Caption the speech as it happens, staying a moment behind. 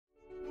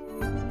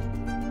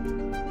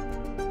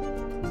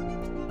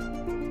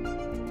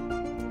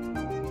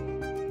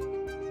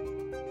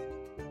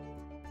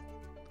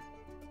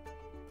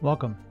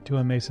Welcome to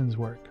A Mason's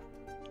Work,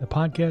 the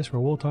podcast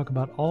where we'll talk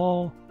about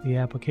all the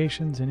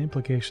applications and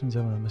implications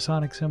of the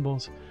Masonic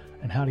symbols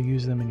and how to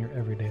use them in your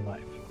everyday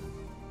life.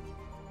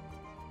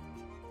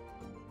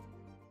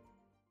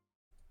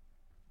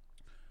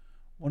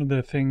 One of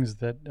the things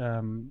that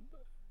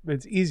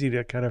it's easy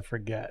to kind of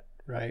forget,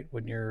 right,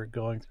 when you're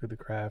going through the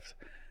craft,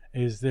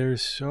 is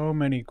there's so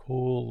many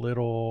cool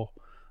little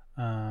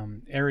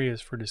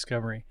areas for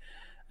discovery.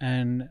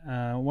 And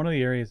one of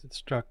the areas that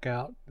stuck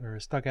out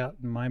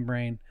in my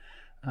brain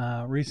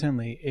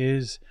recently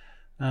is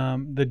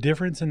the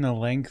difference in the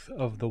length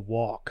of the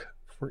walk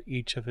for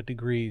each of the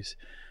degrees,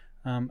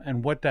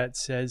 and what that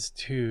says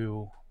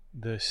to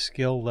the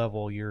skill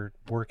level you're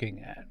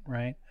working at,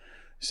 right?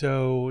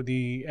 So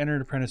the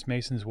entered apprentice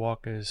mason's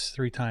walk is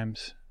three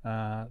times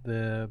around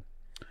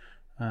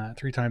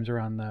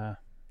the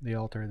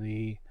altar.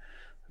 The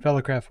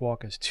fellowcraft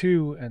walk is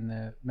 2, and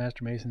the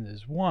master mason's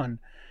is 1.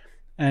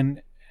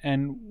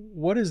 And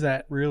what does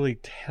that really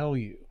tell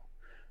you?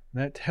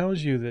 That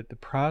tells you that the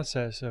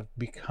process of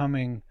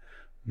becoming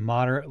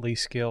moderately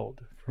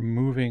skilled, from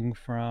moving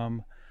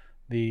from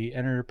the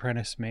entered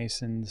apprentice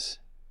mason's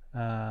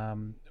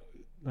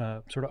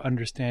sort of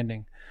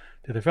understanding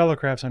to the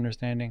fellowcraft's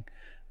understanding,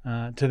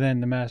 to then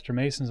the master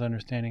mason's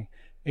understanding,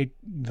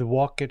 the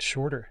walk gets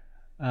shorter.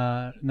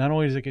 Not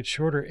only does it get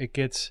shorter, it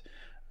gets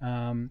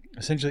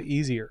essentially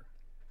easier.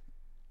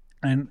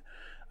 And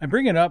I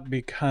bring it up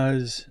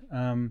because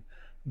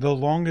the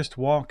longest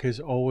walk is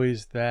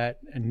always that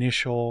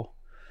initial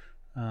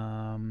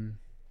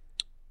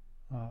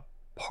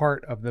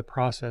part of the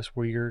process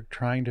where you're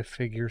trying to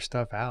figure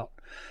stuff out.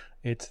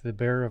 It's the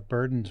bearer of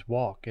burdens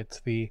walk.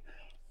 It's the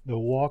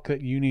walk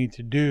that you need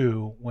to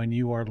do when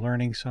you are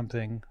learning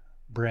something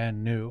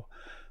brand new.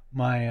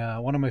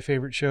 One of my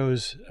favorite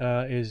shows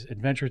is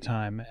Adventure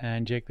Time,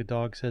 and Jake the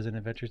dog says in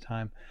Adventure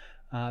Time,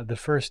 the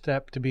first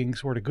step to being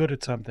sort of good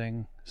at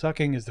something,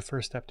 sucking is the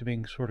first step to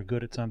being sort of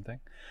good at something.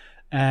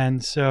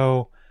 And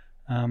so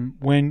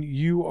when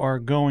you are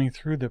going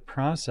through the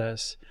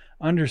process,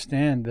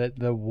 understand that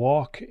the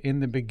walk in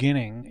the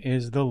beginning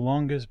is the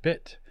longest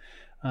bit.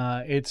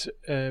 It's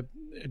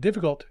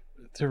difficult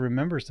to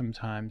remember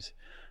sometimes,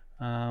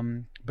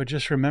 but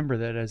just remember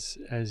that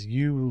as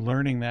you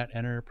learning that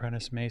entered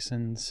apprentice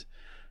mason's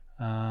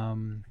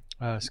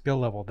skill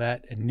level,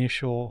 that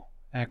initial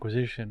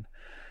acquisition,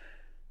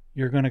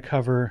 you're going to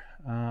cover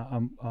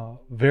a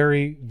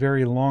very,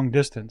 very long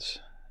distance.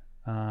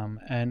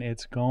 And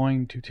it's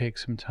going to take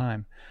some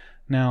time.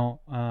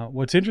 Now,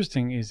 what's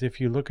interesting is if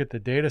you look at the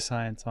data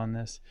science on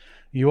this,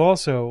 you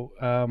also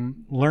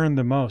learn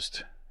the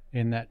most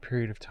in that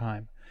period of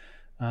time.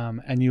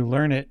 And you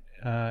learn it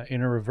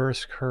in a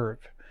reverse curve.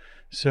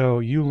 So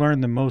you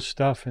learn the most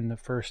stuff in the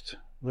first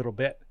little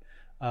bit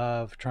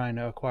of trying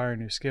to acquire a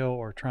new skill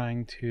or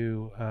trying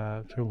to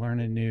learn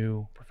a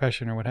new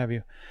profession or what have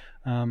you.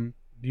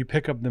 You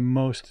pick up the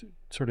most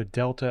sort of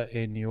delta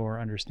in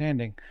your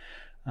understanding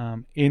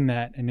in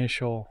that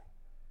initial,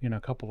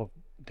 couple of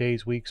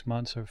days, weeks,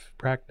 months of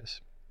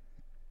practice.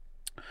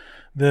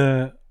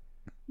 The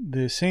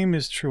same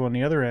is true on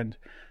the other end.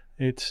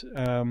 It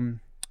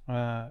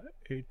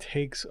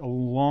takes a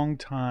long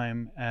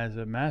time as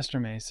a master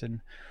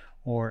mason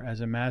or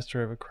as a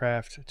master of a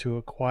craft to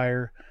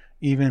acquire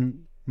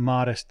even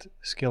modest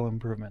skill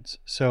improvements.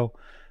 So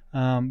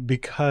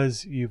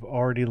because you've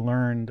already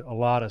learned a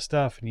lot of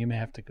stuff and you may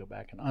have to go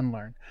back and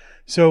unlearn.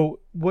 So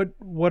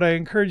what I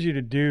encourage you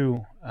to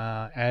do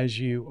as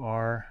you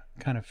are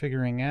kind of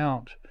figuring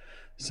out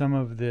some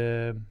of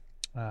the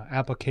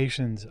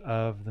applications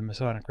of the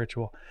Masonic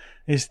ritual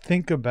is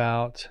think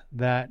about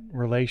that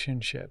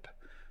relationship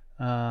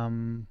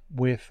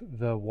with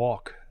the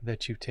walk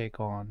that you take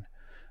on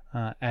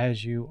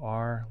as you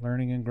are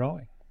learning and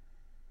growing.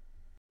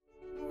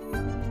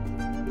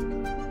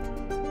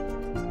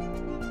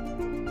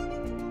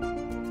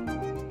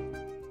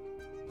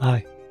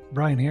 Hi,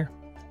 Brian here.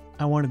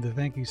 I wanted to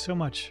thank you so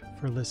much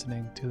for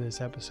listening to this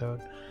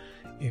episode.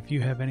 If you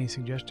have any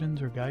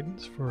suggestions or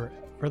guidance for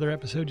further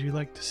episodes you'd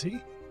like to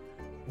see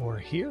or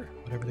hear,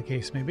 whatever the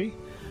case may be,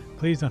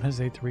 please don't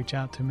hesitate to reach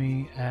out to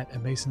me at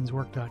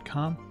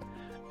amasonswork.com,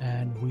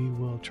 and we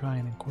will try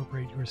and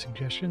incorporate your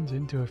suggestions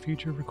into a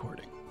future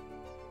recording.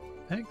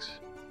 Thanks.